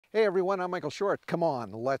Hey everyone, I'm Michael Short. Come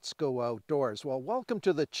on, let's go outdoors. Well, welcome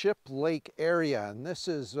to the Chip Lake area, and this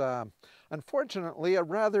is unfortunately a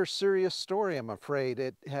rather serious story, I'm afraid.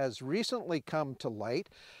 It has recently come to light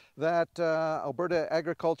that Alberta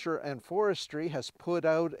Agriculture and Forestry has put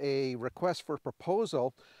out a request for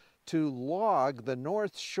proposal to log the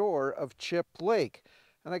north shore of Chip Lake.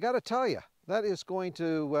 And I got to tell you, that is going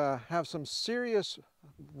to have some serious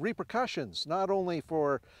repercussions, not only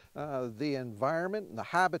for the environment and the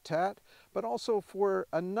habitat, but also for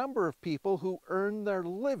a number of people who earn their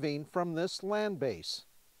living from this land base.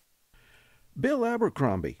 Bill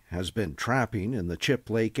Abercrombie has been trapping in the Chip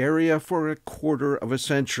Lake area for a quarter of a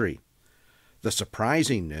century. The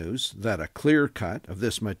surprising news that a clear cut of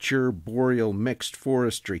this mature boreal mixed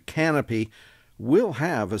forestry canopy will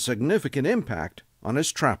have a significant impact on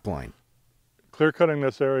his trapline. Clear-cutting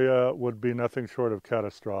this area would be nothing short of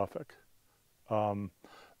catastrophic.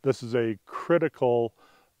 This is a critical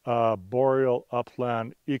boreal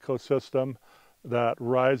upland ecosystem that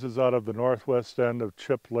rises out of the northwest end of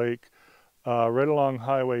Chip Lake, right along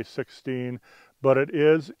Highway 16, but it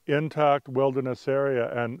is intact wilderness area,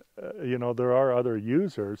 and you know, there are other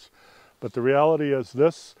users, but the reality is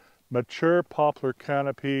this mature poplar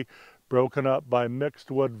canopy broken up by mixed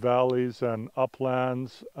wood valleys and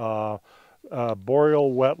uplands,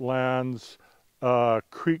 boreal wetlands,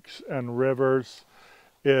 creeks and rivers,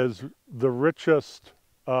 is the richest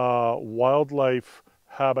wildlife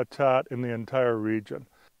habitat in the entire region.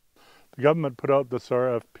 The government put out this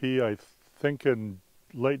RFP, I think in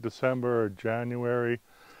late December or January,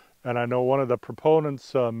 and I know one of the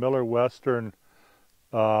proponents, Miller Western,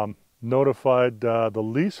 notified the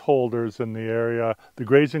leaseholders in the area, the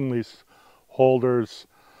grazing leaseholders,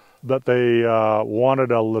 that they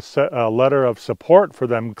wanted a letter of support for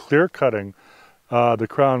them clear-cutting the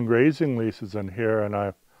Crown grazing leases in here, and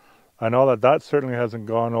I know that certainly hasn't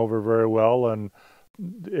gone over very well, and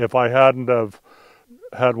if I hadn't have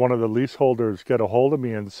had one of the leaseholders get a hold of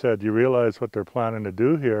me and said, you realize what they're planning to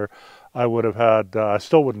do here, I would have had, I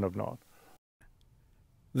still wouldn't have known.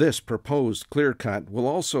 This proposed clear-cut will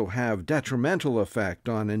also have detrimental effect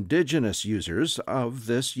on Indigenous users of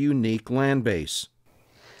this unique land base.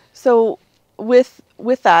 So with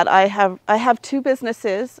that, I have two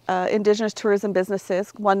businesses, Indigenous tourism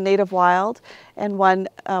businesses, one Native Wild and one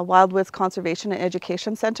Wildwoods Conservation and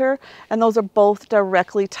Education Center, and those are both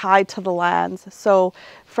directly tied to the lands. So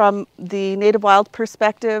from the Native Wild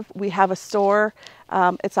perspective, we have a store.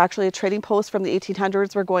 It's actually a trading post from the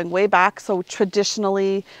 1800s. We're going way back, so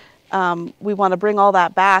traditionally we want to bring all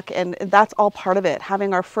that back, and that's all part of it,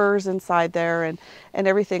 having our furs inside there and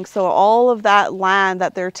everything. So all of that land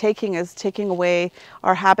that they're taking is taking away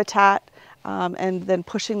our habitat and then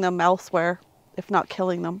pushing them elsewhere, if not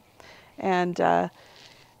killing them. And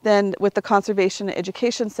then with the Conservation and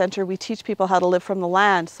Education Center, we teach people how to live from the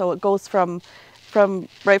land. So it goes from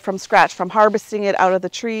right from scratch, from harvesting it out of the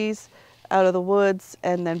trees, out of the woods,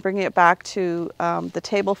 and then bringing it back to the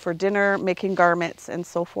table for dinner, making garments and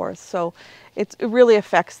so forth. So it really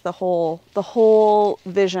affects the whole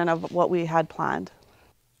vision of what we had planned.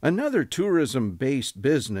 Another tourism-based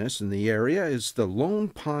business in the area is the Lone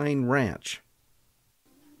Pine Ranch.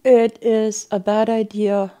 It is a bad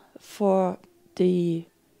idea for the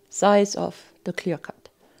size of the clear cut.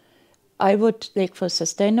 I would think for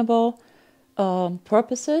sustainable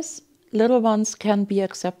purposes, little ones can be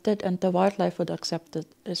accepted, and the wildlife would accept it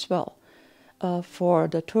as well. For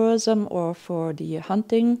the tourism or for the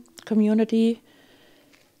hunting community,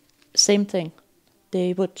 same thing.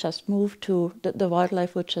 They would just move to, the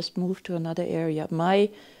wildlife would just move to another area.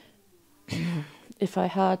 If I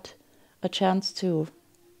had a chance to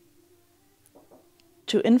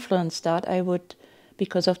influence that, I would,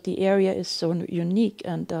 because of the area is so unique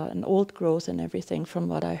and an old growth and everything from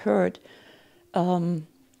what I heard,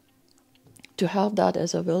 to have that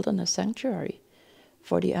as a wilderness sanctuary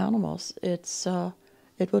for the animals. It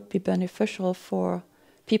would be beneficial for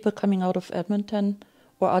people coming out of Edmonton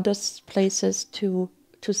or other places to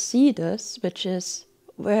see this, which is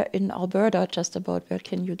where in Alberta, just about where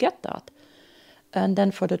can you get that? And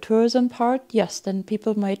then for the tourism part, yes, then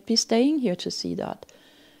people might be staying here to see that.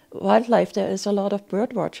 Wildlife, there is a lot of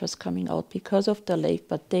bird watchers coming out because of the lake,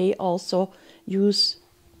 but they also use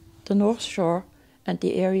the North Shore and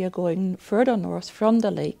the area going further north from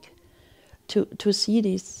the lake to see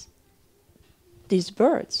these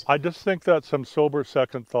birds. I just think that some sober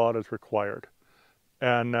second thought is required,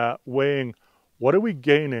 and weighing what are we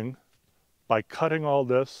gaining by cutting all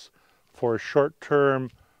this for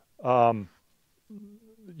short-term,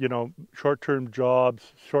 short-term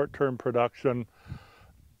jobs, short-term production,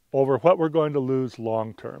 over what we're going to lose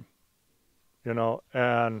long-term. you know,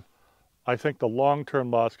 and I think the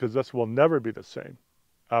long-term loss, because this will never be the same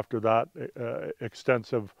after that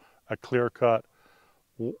extensive, clear cut,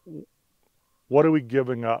 what are we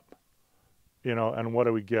giving up, you know, and what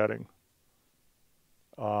are we getting?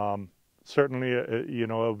 Certainly, you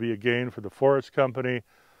know, it'll be a gain for the forest company,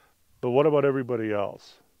 but what about everybody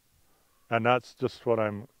else? And that's just what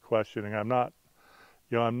I'm questioning. I'm not,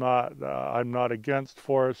 you know, I'm not against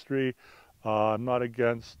forestry. I'm not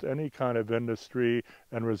against any kind of industry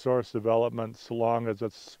and resource development so long as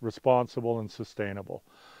it's responsible and sustainable.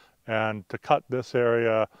 And to cut this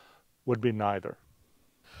area would be neither.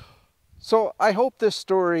 So I hope this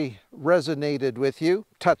story resonated with you,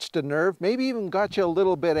 touched a nerve, maybe even got you a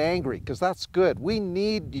little bit angry, because that's good. We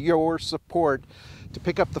need your support to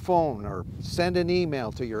pick up the phone or send an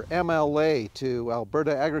email to your MLA, to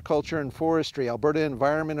Alberta Agriculture and Forestry, Alberta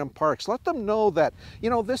Environment and Parks. Let them know that,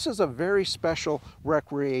 you know, this is a very special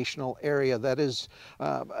recreational area that is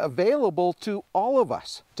available to all of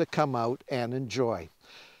us to come out and enjoy.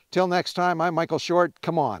 Till next time, I'm Michael Short.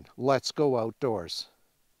 Come on, let's go outdoors.